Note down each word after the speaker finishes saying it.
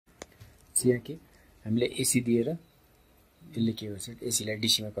यहाँ के हामीले एसी दिएर यसले के गर्छ एसीलाई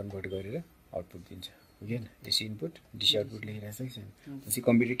डीसीमा कन्भर्ट गरेर आउटपुट दिन्छ हो कि हैन एसी इनपुट डीसी आउटपुट लेखिरहेछ कि छैन त्यसै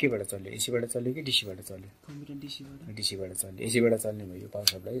कम्प्युटर केबाट चल्यो एसीबाट चल्यो कि डीसीबाट चल्यो कम्प्युटर डीसीबाट चल्यो एसीबाट चल्ने भयो पावर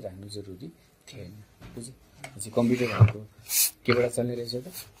सप्लाई राख्नु जरुरी थिएन बुझ्यो त्यसै कम्प्युटर भनेको केबाट चल्ने रहेछ त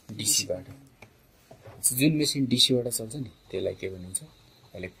डीसीबाट जुन मेसिन डीसीबाट चल्छ नि त्यसलाई के भनिन्छ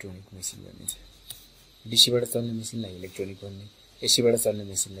इलेक्ट्रोनिक मेसिन भनिन्छ डीसीबाट चल्ने मेसिनलाई इलेक्ट्रोनिक भन्ने एसीबाट चल्ने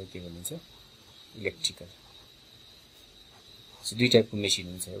मेसिनलाई के भनिन्छ इलेक्ट्रिकल दुई टाइपको मेसिन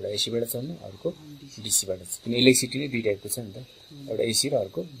हुन्छ एउटा एसीबाट चल्ने अर्को डीसीबाट किन इलेक्ट्रिसिटी दुई टाइपको छ नि त एउटा एसी र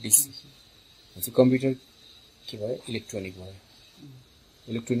अर्को डीसी चाहिँ कम्प्युटर के भयो इलेक्ट्रोनिक भयो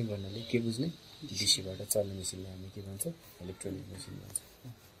इलेक्ट्रोनिक भन्नाले के बुझ्ने डीसीबाट चल्ने मेसिनलाई हामी के भन्छ इलेक्ट्रोनिक मेसिन भन्छ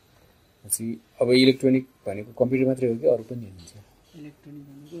पछि अब इलेक्ट्रोनिक भनेको कम्प्युटर मात्रै हो कि अरु पनि हुन्छ इलेक्ट्रोनिक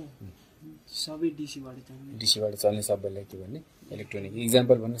भनेको सबै डीसीबाट चल्ने सबैलाई के भन्ने इलेक्ट्रोनिक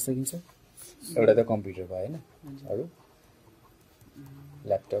एक्जाम्पल भन्न सकिन्छ एउटा त कम्प्युटर भयो हैन अरु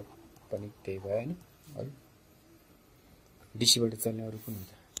ल्यापटप पनि त्यही भयो हैन अरु डीसीबाट चल्ने अरु कुन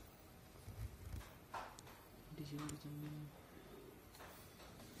हुन्छ डीसीबाट चल्ने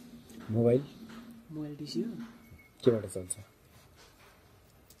मोबाइल डीसी हो केबाट चल्छ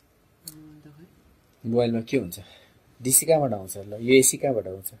मोबाइलमा के हुन्छ डीसी कहाँबाट आउँछ ल यो एसी कहाँबाट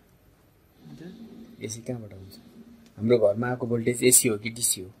आउँछ एसी कहाँबाट आउँछ हाम्रो घरमा आएको भोल्टेज एसी हो कि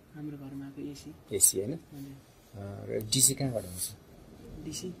डीसी हो हाम्रो घरमा आएको एसी हैन र डीसी कहाँबाट आउँछ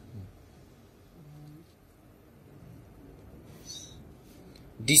डीसी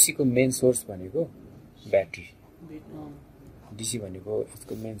डीसी को मेन सोर्स भनेको ब्याट्री डीसी भनेको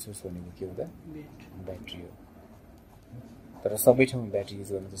यसको मेन सोर्स भनेको के हो त ब्याट्री हो तर सबै ठाउँमा ब्याट्री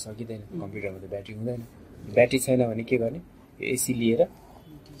युज गर्न त सकिदैन कम्प्युटरमा त ब्याट्री हुँदैन ब्याट्री छैन भने के गर्ने यो एसी लिएर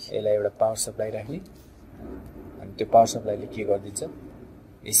यसलाई एउटा पावर सप्लाई राख्ने अनि त्यो पावर सप्लाईले के गर्दिन्छ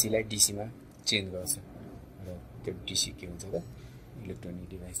एसीलाई डीसीमा चेन्ज गर्छ र त्यो डीसी के हुन्छ त इलेक्ट्रोनिक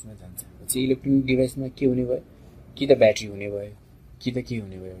डिभाइसमा जान्छ पछि इलेक्ट्रोनिक डिभाइसमा के हुने भयो कि त ब्याट्री हुने भयो कि त के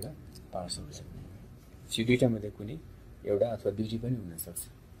हुने भयो एउटा पावर सप्लाई यो दुईटा मध्ये कुनै एउटा अथवा दुईटी पनि हुन सक्छ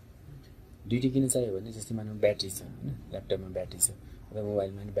दुईटी किन चाहियो भने जस्तै मानौं ब्याट्री छ हैन ल्यापटपमा ब्याट्री छ अथवा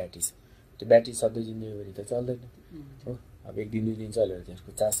मोबाइलमा पनि ब्याट्री छ त्यो ब्याट्री सधैँ जिन्दगीभरि त चल्दैन हो अब एक दिन दुई दिन चलेर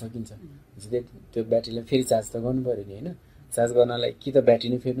त्यसको चार्ज सकिन्छ त्यो ब्याट्रीलाई फेरि चार्ज त गर्नु पर्यो नि हैन चार्ज गर्नलाई कि त ब्याट्री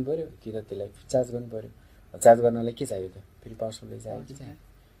नै फेर्नु पर्यो कि त त्यसलाई चार्ज गर्नु पर्यो चार्ज गर्नलाई के चाहियो त फेरि पावर सप्लाई चाहियो कि चाहियो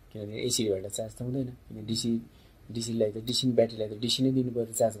किनभने एसीबाट चार्ज त हुँदैन किन डीसीलाई त डीसी ब्याट्रीलाई त डीसी नै दिनु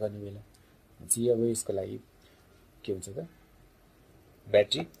पर्यो चार्ज गर्ने बेला चाहिँ अब यसको लागि के हुन्छ त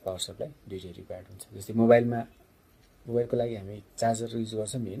ब्याट्री पावर सप्लाई दुईटै रिक्वायर्ड हुन्छ जस्तै मोबाइलको लागि हामी चार्जर युज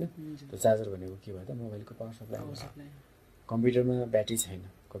गर्छौँ नि हैन त्यो चार्जर भनेको के भयो त मोबाइलको पावर सप्लाई हो कम्प्युटरमा ब्याट्री छैन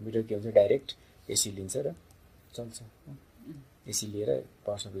कम्प्युटर के हुन्छ डाइरेक्ट एसी लिन्छ र चल्छ एसी लिएर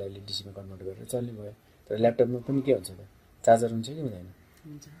पावर सप्लाईले डीसीमा कन्भर्ट गरेर चल्ने भयो तर ल्यापटपमा पनि के हुन्छ त चार्जर हुन्छ कि हुँदैन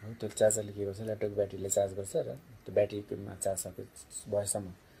हो त्यो चार्जरले के गर्छ ल्यापटपको ब्याट्रीलाई चार्ज गर्छ र त्यो ब्याट्रीमा चार्ज भएसम्म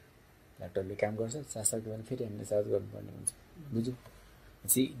ल्यापटपले काम गर्छ चार्ज सक्यो भने फेरि हामीले चार्ज गर्नुपर्ने हुन्छ बुझ्यौ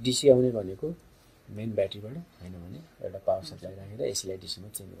चाहिँ डीसी आउने भनेको मेन ब्याट्रीबाट हैन भने एउटा पावर सप्लाई राखेर एसीलाई डीसीमा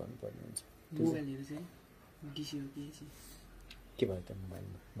चेन्ज गर्नुपर्ने हुन्छ मोबाइलहरु चाहिँ डीसी हो कि एसी के भयो त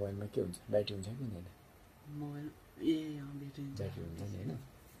मोबाइलमा के हुन्छ ब्याट्री हुन्छ कि हुँदैन मोबाइल ब्याट्री हुन्छ नि हैन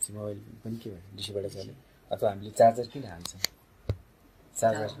मोबाइल पनि के भयो डीसीबाट चल्यो अथवा हामीले चार्जर किन हाल्छ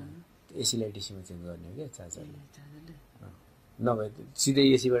चार्जर एसीलाई डीसीमा चेन्ज गर्ने हो के चार्जरले नभए सिधै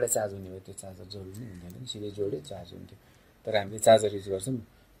एसीबाट चार्ज हुने भयो त्यो चार्जर जरुरी नै हुँदैन नि सिधै जोड्यो चार्ज हुन्थ्यो तर हामीले चार्जर युज गर्छौं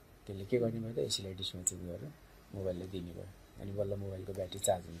त्यसले के गर्ने भयो त एसीलाई डीसीमा चेन्ज गरेर मोबाइललाई दिने भयो अनि बल्ल मोबाइलको ब्याट्री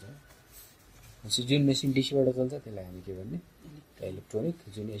चार्ज हुन्छ जुन मेसिन डीसीबाट चल्छ त्यसलाई हामी के भन्ने इलेक्ट्रोनिक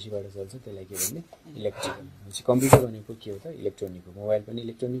जुन एसीबाट चल्छ त्यसलाई के भन्ने इलेक्ट्रिकल कम्प्युटर भनेको के हो त इलेक्ट्रोनिक हो मोबाइल पनि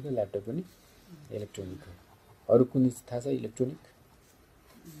इलेक्ट्रोनिक हो ल्यापटप पनि इलेक्ट्रोनिक हो अरु कुनै थाहा छ इलेक्ट्रोनिक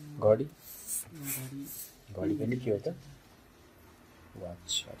घडी पनि के हो त वाच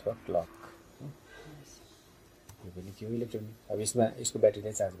अथवा क्लक यो पनि के हो इलेक्ट्रोनिक अब यसको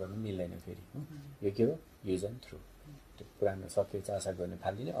ब्याट्रीलाई चार्ज गर्न मिल्दैन फेरि यो के हो युज एन्ड थ्रो त्यो पुरानो सक्यो चार्ज गर्ने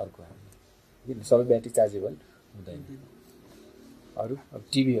फाल्दिने अर्को हाल्ने किन सबै ब्याट्री चार्जेबल हुँदैन अरु अब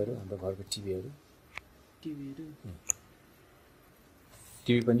टिभीहरु हाम्रो घरको टिभीहरु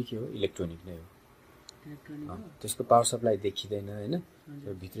टिभी पनि के हो इलेक्ट्रोनिक नै हो त्यसको पावर सप्लाई देखिदैन हैन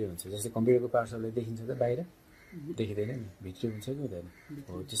त्यो भित्रै हुन्छ जस्तै कम्प्युटरको पावर सप्लाई देखिन्छ त बाहिर देखिदैन नि भित्रै हुन्छ कि हुँदैन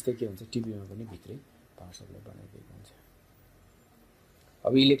हो त्यस्तै के हुन्छ टिभीमा पनि भित्रै पावर सप्लाई बनाइदिएको हुन्छ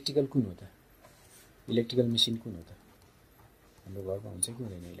अब इलेक्ट्रिकल कुन हो त इलेक्ट्रिकल मेसिन कुन हो त हाम्रो घरमा हुन्छ कि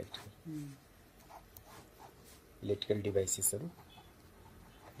हुँदैन इलेक्ट्रिकल डिभाइसेसहरु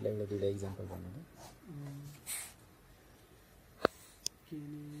एउटा दुईटा एक्जाम्पल भन्नु त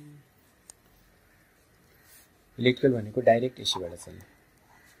इलेक्ट्रिकल भनेको डाइरेक्ट एसीबाट चल्ने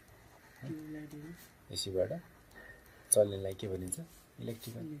ट्युबलाइटहरू एसीबाट चल्नेलाई के भनिन्छ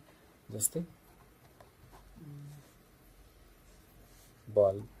इलेक्ट्रिकल जस्तै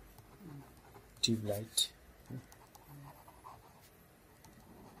बल्ब ट्युबलाइट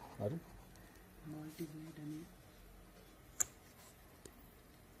अरू मल्टिलाइट अनि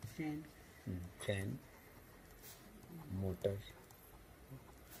fan fan motor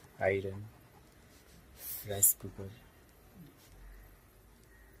iron rice cooker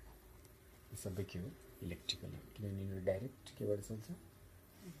सबै के हो इलेक्ट्रिकल किनभने यिनीहरू डाइरेक्ट केबाट चल्छ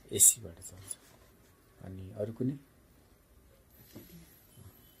एसीबाट चल्छ अनि अरू कुनै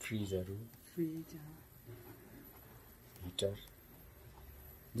फ्रिजहरू फ्रिज हिटर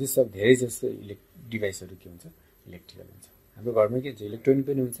जो सब धेरै जस्तो डिभाइसहरू के हुन्छ इलेक्ट्रिकल हुन्छ हाम्रो घरमा के हुन्छ इलेक्ट्रोनिक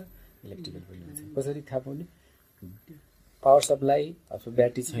पनि हुन्छ इलेक्ट्रिकल पनि हुन्छ कसरी थाहा पाउने पावर सप्लाई अथवा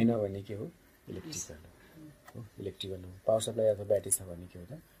ब्याट्री छैन भने के हो इलेक्ट्रिकल हो इलेक्ट्रिकल हो पावर सप्लाई अथवा ब्याट्री छ भने के हो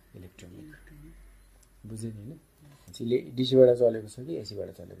त इलेक्ट्रोनिक बुझ्यो नि होइन डिसीबाट चलेको छ कि एसीबाट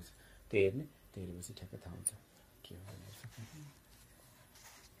चलेको छ त्यो हेर्ने त्यो हेरेपछि ठ्याक्कै थाहा हुन्छ के हो भनेर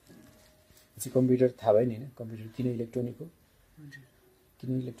कम्प्युटर थाहा भयो नि होइन कम्प्युटर किन इलेक्ट्रोनिक हो किन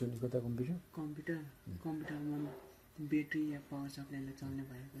इलेक्ट्रोनिक हो त कम्प्युटरमा ब्याट्री या पावर सप्लाईले चल्ने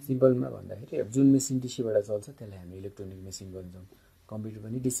भएको सिम्पलमा भन्दाखेरि अब जुन मेसिन डिसीबाट चल्छ त्यसलाई हामी इलेक्ट्रोनिक मेसिन भन्छौँ कम्प्युटर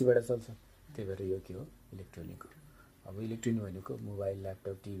पनि डिसीबाट चल्छ त्यही भएर यो के हो इलेक्ट्रोनिक हो अब इलेक्ट्रोनिक भनेको मोबाइल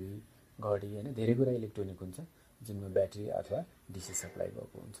ल्यापटप टिभी घडी होइन धेरै कुरा इलेक्ट्रोनिक हुन्छ जुनमा ब्याट्री अथवा डिसी सप्लाई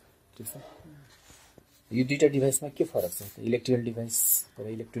भएको हुन्छ ठिक छ यो दुईवटा डिभाइसमा के फरक छ इलेक्ट्रिकल डिभाइस र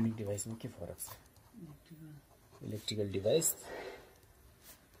इलेक्ट्रोनिक डिभाइसमा के फरक छ इलेक्ट्रिकल डिभाइस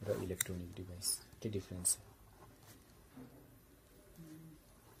र इलेक्ट्रोनिक डिभाइस के डिफ्रेन्स छ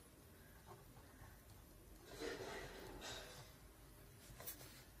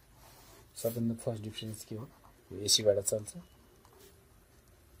सबभन्दा फर्स्ट डिफ्रेन्स के हो यो एसीबाट चल्छ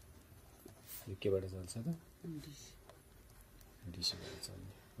यो केबाट चल्छ त डिसीबाट चल्ने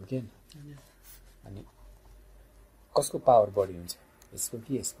हो कि अनि कसको पावर बढी हुन्छ यसको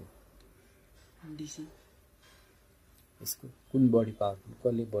कि यसको डिसी यसको कुन बढी पावर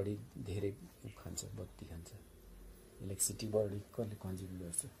कसले बढी धेरै खान्छ बत्ती खान्छ इलेक्ट्रिसिटी बढी कसले कन्ज्युम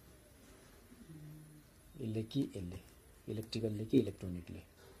गर्छ यसले कि यसले इलेक्ट्रिकलले कि इलेक्ट्रोनिकले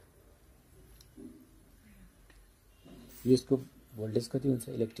यसको भोल्टेज कति हुन्छ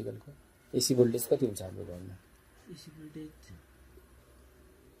इलेक्ट्रिकलको एसी भोल्टेज कति हुन्छ हाम्रो घरमा एसी भोल्टेज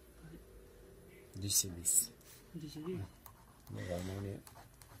 220 घरमा आउने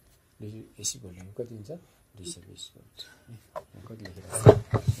एसी भोल्टेज कति हुन्छ 220 भोल्ट कति लेखिरहेको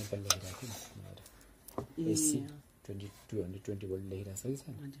छ नेपाल लेखिरहेको थियो एसी 220 भोल्ट लेखिरहेको छ कि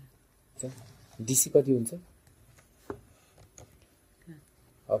छैन डिसी कति हुन्छ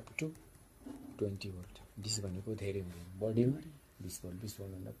अप टु 20 भोल्ट डिसी भनेको धेरै हुँदैन बढीमा 20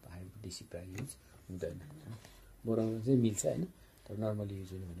 भोल्टभन्दा हाई डिसी प्रायः युज हुँदैन बढाउन चाहिँ मिल्छ होइन तर नर्मली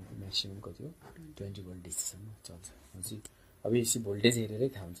युज हुने भनेको म्याक्सिमम् कति हो 20 भोल्ट डिसीसम्म चल्छ भनेपछि अब एसी भोल्टेज हेरेरै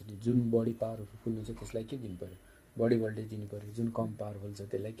थाहा हुन्छ नि जुन बढी पावरफुल हुन्छ त्यसलाई के दिनु पऱ्यो बढी भोल्टेज दिनु पऱ्यो जुन कम पावरफुल छ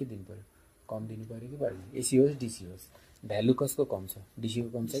त्यसलाई के दिनु पऱ्यो कम दिनु पऱ्यो कि बढी एसी होस् डिसी होस् भ्यालु कसको कम छ डिसीको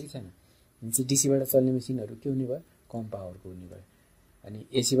कम छ कि छैन भनेपछि डिसीबाट चल्ने मेसिनहरू के हुने भयो कम पावरको हुने भयो अनि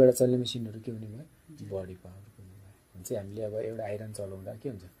एसीबाट चल्ने मेसिनहरू के हुने भयो बढी पावरको हुने भयो भने चाहिँ हामीले अब एउटा आइरन चलाउँदा के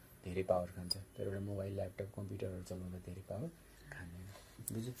हुन्छ धेरै पावर खान्छ तर एउटा मोबाइल ल्यापटप कम्प्युटरहरू चलाउँदा धेरै पावर खाँदैन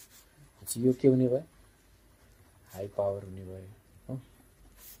बुझ्यो पछि यो के हुने भयो हाई पावर हुने भयो हो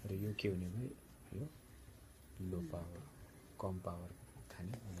र यो के हुने भयो यो लो पावर कम पावर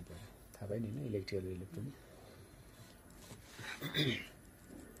खाने हुने भयो थाहा भयो नि होइन इलेक्ट्रिकल र इलेक्ट्रोनिक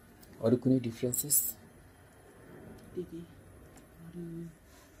अरू कुनै डिफ्रेन्सेस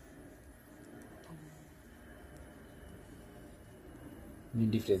मेन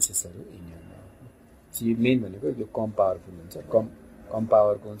डिफ्रेन्सेसहरू यिनीहरूमा यो मेन भनेको यो कम पावरफुल हुन्छ कम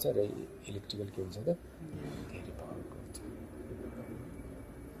पावरको हुन्छ र इलेक्ट्रिकल के हुन्छ त धेरै पावरको हुन्छ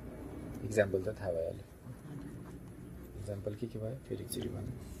इक्जाम्पल त थाहा भइहाल्यो इक्जाम्पल के भयो फेरि एकचोटि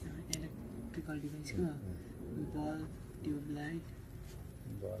भन्नु electrical डिभाइसको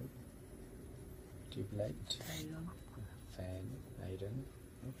bulb tube light fan iron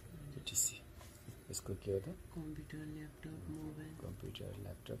TC यसको के हो त कम्प्युटर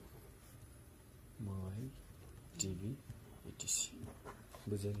ल्यापटप मोबाइल टिभी एटिसी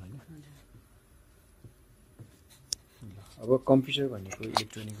बुझ्यो नि होइन ल अब कम्प्युटर भनेको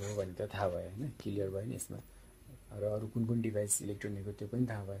इलेक्ट्रोनिक हो भने त थाहा भयो होइन क्लियर भयो नि यसमा र अरू कुन कुन डिभाइस इलेक्ट्रोनिक हो त्यो पनि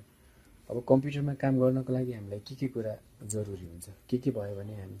थाहा भयो अब कम्प्युटरमा काम गर्नको लागि हामीलाई के कुरा जरुरी हुन्छ के भयो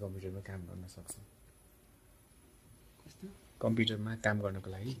भने हामी कम्प्युटरमा काम गर्न सक्छौँ कम्प्युटरमा काम गर्नको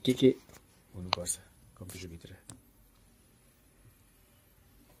लागि के हुनुपर्छ कम्प्युटरभित्र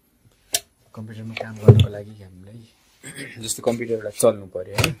कम्प्युटरमा काम गर्नको लागि हामीलाई जस्तो कम्प्युटर एउटा चल्नु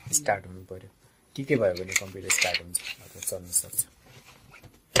पर्यो है, स्टार्ट हुनु पर्यो। के भयो भने कम्प्युटर स्टार्ट हुन्छ अथवा चल्न सक्छ।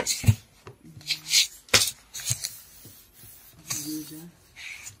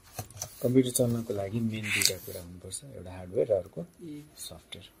 कम्प्युटर चल्नको लागि मेन दुईटा कुरा हुनुपर्छ, एउटा हार्डवेयर र अर्को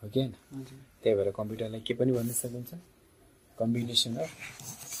सफ्टवेयर, हो कि होइन? त्यही भएर कम्प्युटरलाई के पनि भन्न सकिन्छ, combination of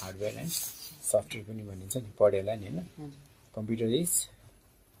hardware and software पनि भनिन्छ नि, पढेला नि होइन। Computer is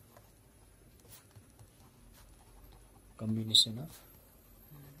combination of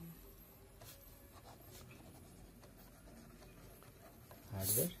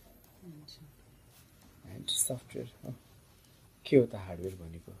hardware and software हो। के हो त हार्डवेयर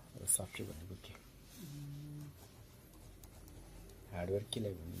भनेको र सफ्टवेयर भनेको के? हार्डवेयर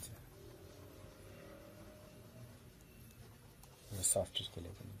केलाई भनिन्छ र सफ्टवेयर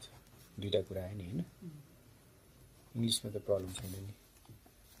केलाई भनिन्छ? दुईटा कुरा आयो नि होइन। इङ्ग्लिसमा त प्रब्लम छैन नि।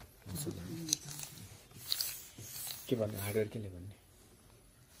 के भन्ने हार्डवेयर केले भन्ने?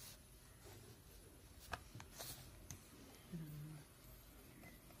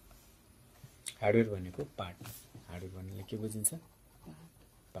 हार्डवेयर भनेको पार्ट। हार्डवेयर भन्नेले के बुझिन्छ?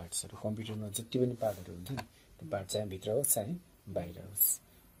 पार्ट्सहरू। कम्प्युटरमा जति पनि पार्टहरू हुन्छ नि, त्यो पार्ट चाहे भित्र होस् चाहे बाहिर होस्,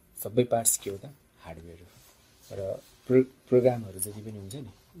 सबै पार्ट्स के हो त? हार्डवेयर हो। र प्रोग्रामहरू जति पनि हुन्छ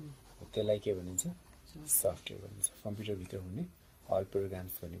नि, त्यसलाई के भनिन्छ? सफ्टवेयर भनिन्छ। कम्प्युटरभित्र हुने अल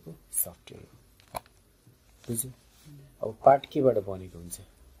प्रोग्राम्स भनेको सफ्टवेयर हो। बुझ्यो? अब पार्ट केबाट बनेको हुन्छ?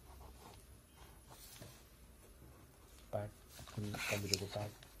 पार्ट कम्प्युटरको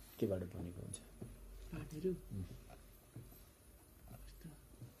पार्ट केबाट बनेको हुन्छ?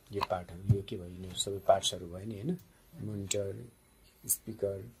 यो पार्टहरू, यो के भयो? यिनीहरू सबै पार्ट्सहरू भयो नि होइन। Monitor,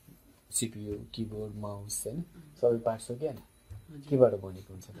 speaker, CPU, keyboard, mouse होइन, सबै पार्ट्स हो क्या? केबाट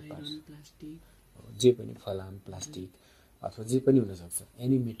बनेको हुन्छ त पार्ट्स? जे पनि फलाम, प्लास्टिक अथवा जे पनि हुनसक्छ,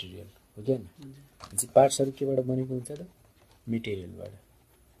 एनी मेटेरियल हो क्या? भनेपछि पार्ट्सहरू केबाट बनेको हुन्छ त? मेटेरियलबाट।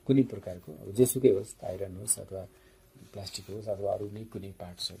 कुनै प्रकारको, अब जेसुकै होस्, आइरन होस् अथवा प्लास्टिक होस् अथवा अरू नै कुनै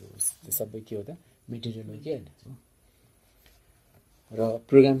पार्ट्सहरू होस्, त्यो सबै के हो त? मेटेरियल हो कि होइन? र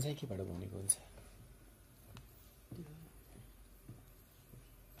प्रोग्राम चाहिँ केबाट बनेको हुन्छ?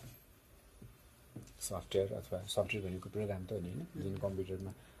 सफ्टवेयर अथवा सफ्टवेयर भनेको प्रोग्राम त हो नि होइन, जुन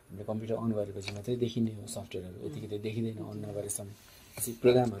कम्प्युटरमा हामीले कम्प्युटर अन गरेपछि मात्रै देखिने हो सफ्टवेयरहरू, यतिकै त देखिँदैन अन नगरेसम्म।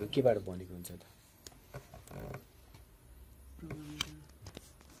 प्रोग्रामहरू केबाट बनेको हुन्छ त?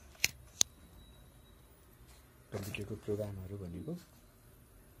 कम्प्युटरको प्रोग्रामहरू भनेको,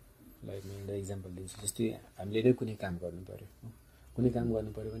 लाइक म एउटा इक्जाम्पल दिन्छु। जस्तै हामीले नै कुनै काम गर्नु पऱ्यो, कुनै काम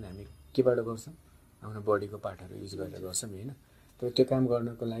गर्नु पऱ्यो भने हामी केबाट गर्छौँ? आफ्नो बडीको पार्टहरू युज गरेर गर्छौँ होइन। तर त्यो काम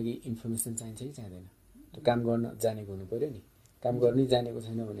गर्नको लागि इन्फर्मेसन चाहिन्छ कि चाहिँदैन? त्यो काम गर्न जानेको हुनु पऱ्यो नि। काम गर्नै जानेको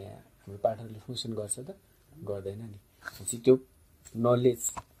छैन भने हाम्रो पार्टहरूले फङ्सन गर्छ त? गर्दैन नि। भनेपछि त्यो नलेज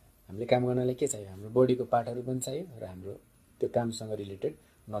हामीले काम गर्नलाई के चाहियो? हाम्रो बडीको पार्टहरू पनि चाहियो र हाम्रो त्यो कामसँग रिलेटेड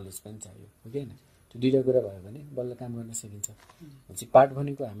नलेज पनि चाहियो, हो कि होइन? त्यो दुईवटा कुरा भयो भने बल्ल काम गर्न सकिन्छ। भनेपछि पार्ट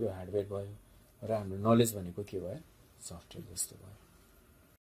भनेको हाम्रो हार्डवेयर भयो र हाम्रो नलेज भनेको के भयो? सफ्टवेयर जस्तो भयो।